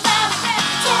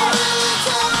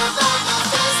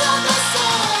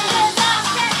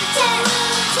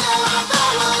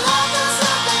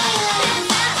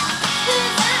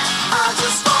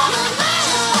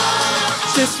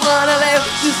 Just wanna live,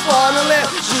 just wanna live,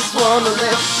 just wanna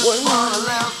live. Just wanna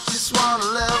live, just wanna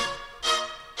live.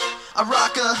 I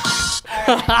rock a.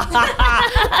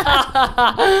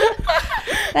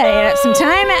 That ate up some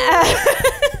time.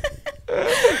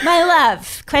 My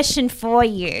love, question for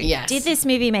you. Yes. Did this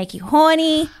movie make you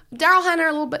horny? Daryl Hannah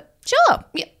a little bit. Sure.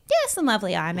 Yeah. Yeah, some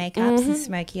lovely eye makeup, some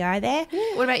smoky eye there.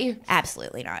 What about you?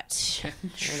 Absolutely not.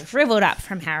 Shriveled up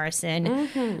from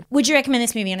Harrison. Would you recommend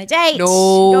this movie on a date?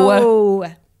 No.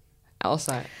 No.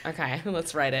 Also, okay,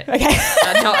 let's rate it. Okay.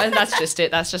 No, and that's just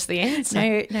it. That's just the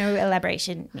answer. No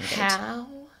elaboration needed. How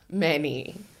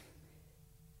many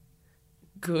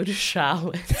good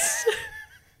Charlottes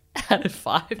out of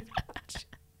 5?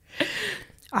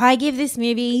 I give this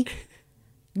movie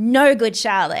no good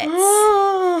Charlottes.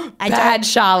 Bad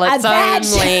Charlottes A bad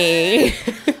only.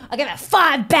 I'll give it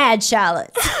 5 bad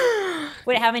Charlottes.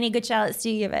 Wait, how many good Charlottes do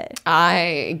you give it?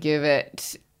 I give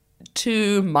it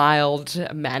 2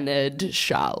 mild-mannered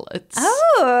Charlottes.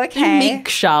 Oh, okay. Meek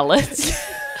Charlottes.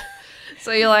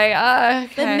 So you're like,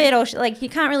 okay. The middle, like you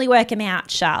can't really work them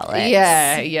out, Charlotte.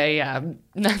 Yeah.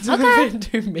 That's what I'm going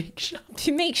to do, Meek Charlottes.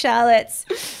 2 meek Charlottes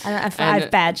and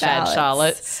 5 bad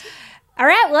Charlottes. All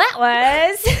right, well, that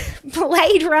was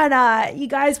Blade Runner. You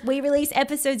guys, we release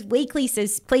episodes weekly, so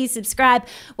please subscribe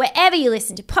wherever you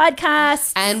listen to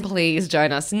podcasts. And please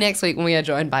join us next week when we are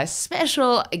joined by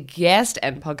special guest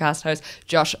and podcast host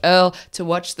Josh Earl to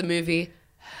watch the movie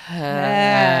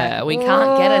Her. We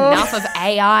can't get enough of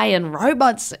AI and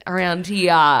robots around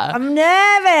here. I'm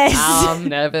nervous. I'm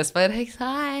nervous but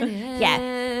excited.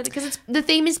 Yeah. Because the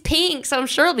theme is pink, so I'm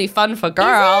sure it'll be fun for Is it?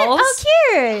 girls. Oh,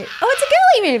 cute. Oh, it's a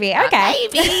girly movie. Okay.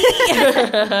 Maybe.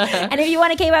 And if you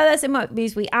want to keep up with us and what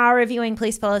movies we are reviewing,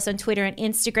 please follow us on Twitter and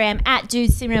Instagram at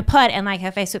Dude Cinema Pod and like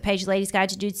our Facebook page, Ladies Guide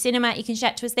to Dude Cinema. You can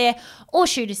chat to us there or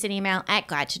shoot us an email at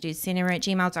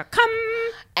guidetodudecinema@gmail.com.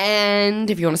 And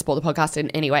if you want to support the podcast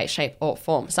in any way, shape, or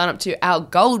form, sign up to our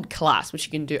Gold class, which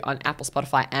you can do on Apple,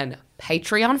 Spotify, and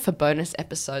Patreon for bonus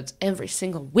episodes every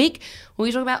single week, where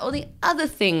we talk about all the other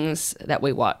things that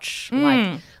we watch,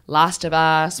 like Last of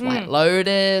Us, White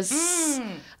Lotus,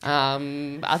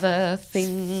 other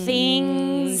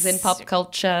things in pop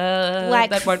culture Like-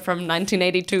 that weren't from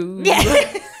 1982.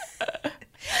 Yeah.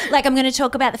 Like, I'm going to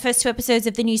talk about the first 2 episodes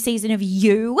of the new season of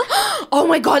You. Oh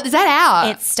my God, is that out?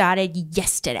 It started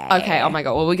yesterday. Okay, oh my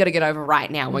God. Well, we got to get over right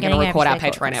now. We're going to getting record our over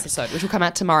to Patreon record. episode, which will come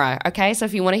out tomorrow. Okay, so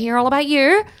if you want to hear all about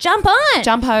you, Jump on.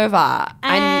 jump over.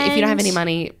 And if you don't have And- any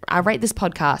money, I rate this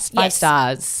podcast 5 Yes.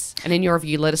 stars. And in your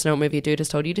review, let us know what movie a dude has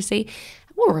told you to see.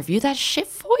 We'll review that shit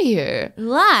for you.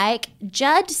 Like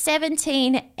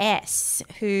Judd17S,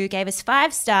 who gave us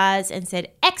 5 stars and said,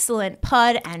 excellent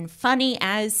pod and funny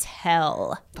as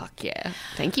hell. Fuck yeah.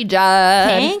 Thank you, Judd.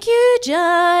 Thank you,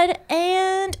 Judd.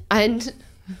 And And,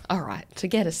 all right, to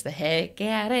get us the heck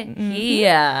out of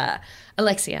here,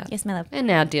 Alexia. yes, my love. And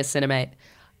now, dear Cinemate,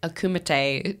 a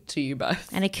kumite to you both.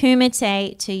 And a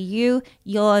kumite to you,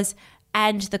 yours,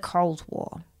 and the Cold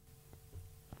War.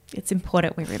 It's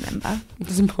important we remember.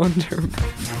 It's important to remember.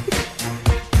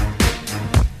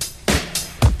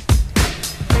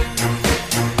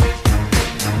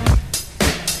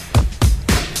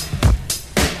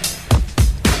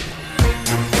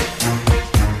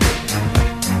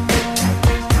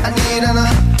 I need an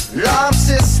alarm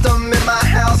system in my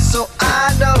house so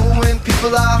I know when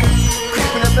people are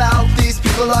creeping about. These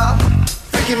people are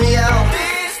freaking me out.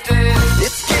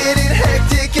 It's getting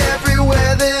hectic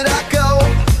everywhere that I go.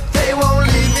 They won't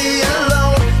leave me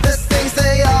alone. There's things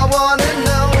they all wanna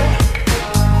know.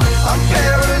 I'm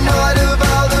paranoid of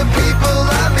all the people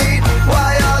I meet.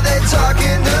 Why are they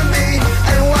talking to me?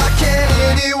 And why can't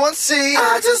anyone see?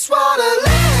 I just wanna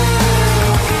live.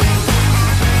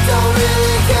 Don't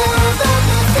really care about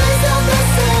the things that they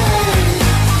say.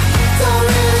 Don't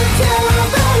really care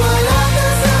about what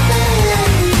others have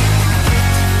made.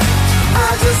 I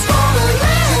just wanna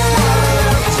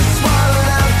live. Just wanna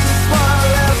live.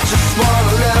 Just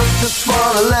wanna live. Just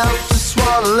wanna live. Just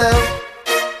wanna live.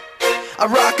 I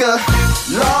rock a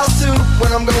lawsuit when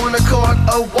I'm going to court,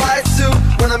 a white suit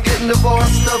when I'm getting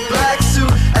divorced, a black suit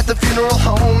at the funeral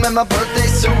home, and my birthday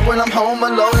suit when I'm home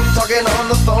alone, talking on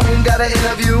the phone. Got an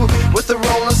interview with the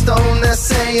Rolling Stone. They're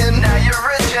saying, now you're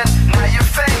rich and now you're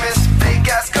famous. Fake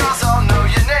ass girls all know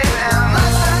your name, and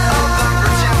all the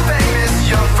rich and famous,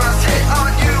 your first hit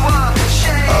on you are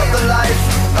shame of the life,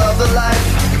 of the life,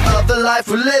 of the life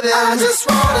we're living. I just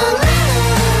wanna live.